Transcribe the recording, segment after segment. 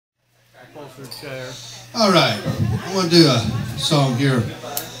All right, I want to do a song here.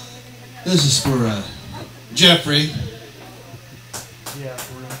 This is for Jeffrey.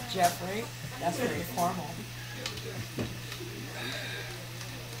 Jeffrey, that's very formal.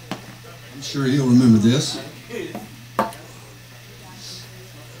 I'm sure he'll remember this.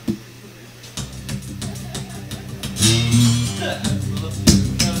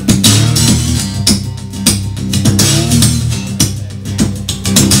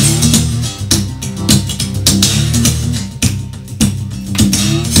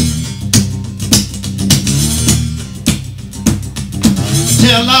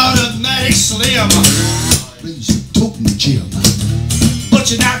 Tell automatic slim, please toting Jim, but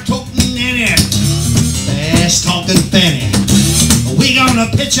you're not toting any fast talking fanny. We gonna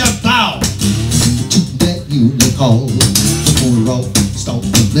pitch a ball to that unit call. We're gonna roll, start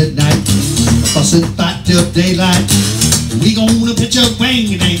till midnight, fuss and fight till daylight. We gonna pitch a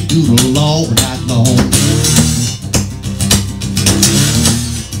Wang and Doodle all night long.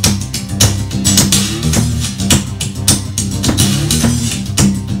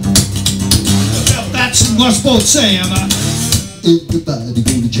 What sports say, everybody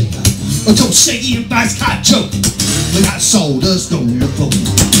go to jail. Until Shaggy and Vice got joke, we got sawdust on the floor.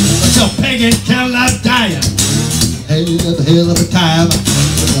 Until Peg and Kel are dying, hell of a time.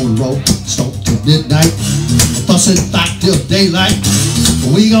 We're gonna roll, start till midnight, fuss and fight till daylight.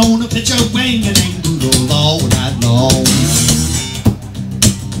 We gonna pitch a Wang and Doodle all night long.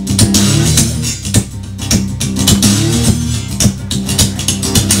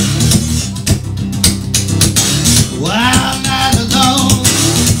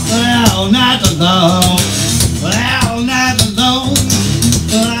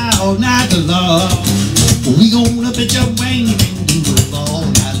 All night long, we gonna pitch a Wang and Doodle all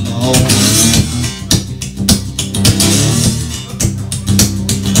night long.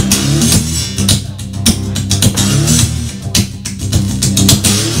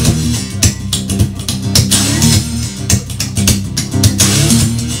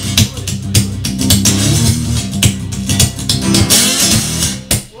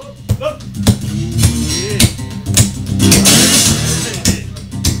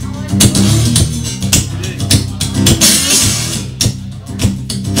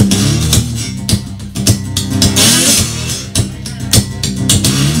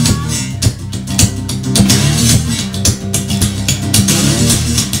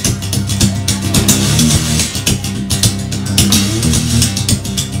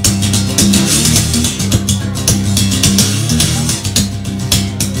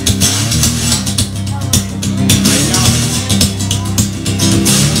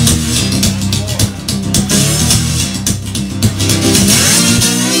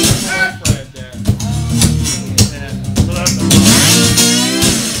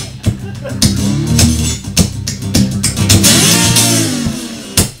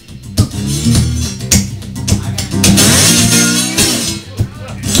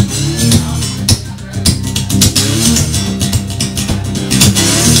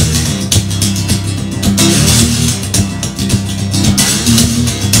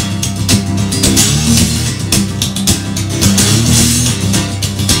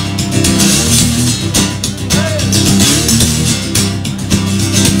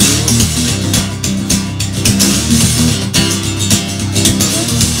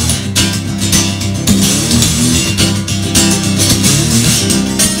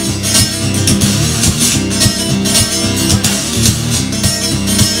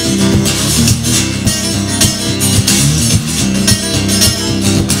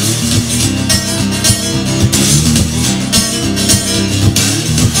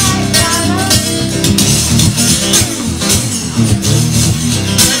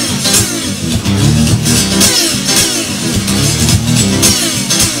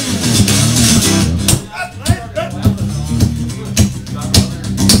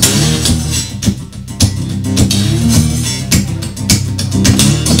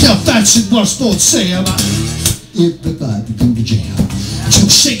 That's what sports say about everybody go to jail. Too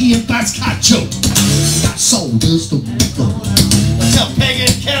Shaggy and Vice got joke, got sawdust on the floor. Tell Peg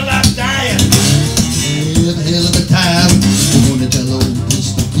and Kel I'm dying, hell of a time. We're gonna tell old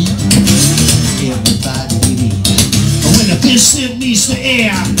Mr. Pete, everybody get in. When the biscuit meets the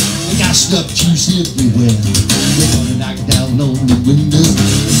air, we got stuff juice everywhere. We're gonna knock down on the windows,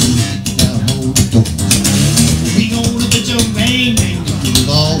 down on the doors. We gonna get your Wang and do it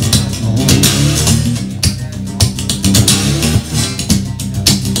all.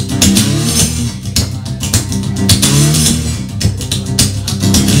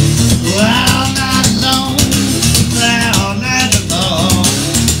 All night long, all night long,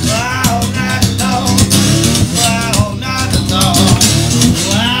 all night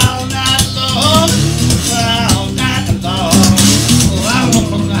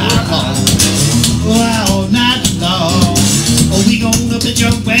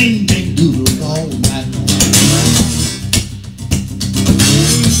Wang, dang, doodle all night long.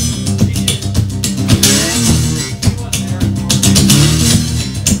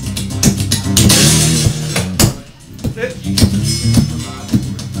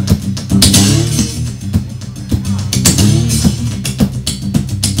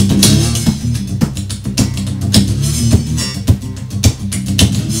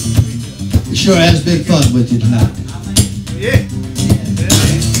 It sure has been fun with you tonight. Yeah.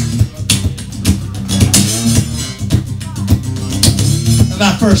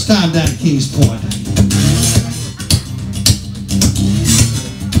 My first time down at Kings Point.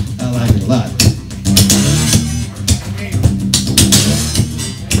 I like it a lot.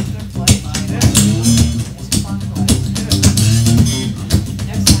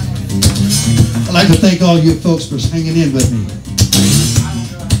 I'd like to thank all you folks for hanging in with me.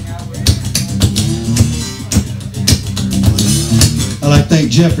 I'd like to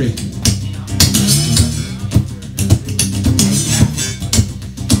thank Jeffrey.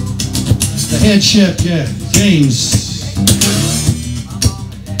 The head chef, James.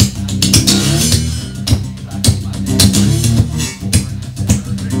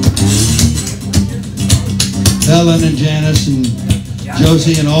 Helen and Janice and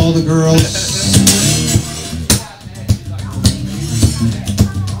Josie and all the girls.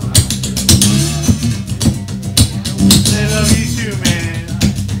 They love you too, man.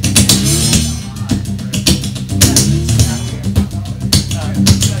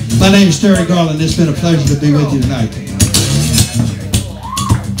 My name is Terry Garland. It's been a pleasure to be with you tonight.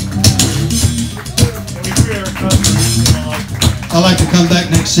 I'd like to come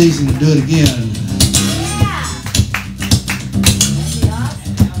back next season and do it again.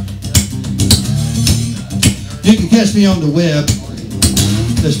 You can catch me on the web.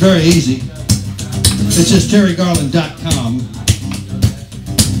 It's very easy. It's just terrygarland.com.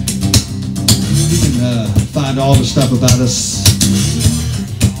 You can find all the stuff about us.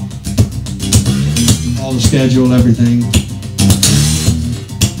 All the schedule, everything.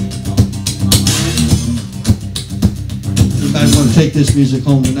 Anybody want to take this music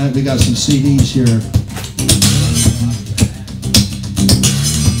home tonight? We got some CDs here.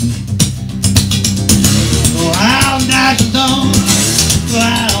 All night long,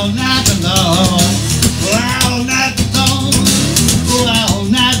 all night long, all night long, all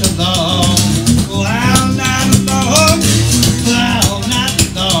night long, all night long, all night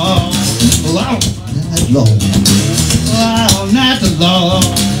long, long, all night long.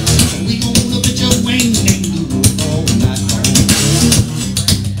 We gonna put your wing and doodle all night long.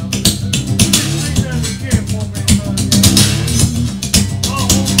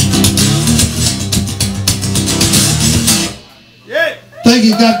 Thank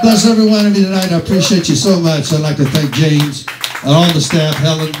you. God bless every one of you tonight. I appreciate you so much. I'd like to thank James and all the staff,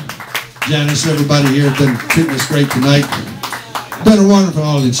 Helen, Janice, everybody here has been treating us great tonight. Been a wonderful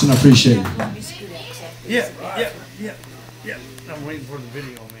audience, and I appreciate it. Yeah. I'm waiting for the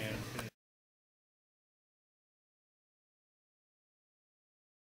video, man.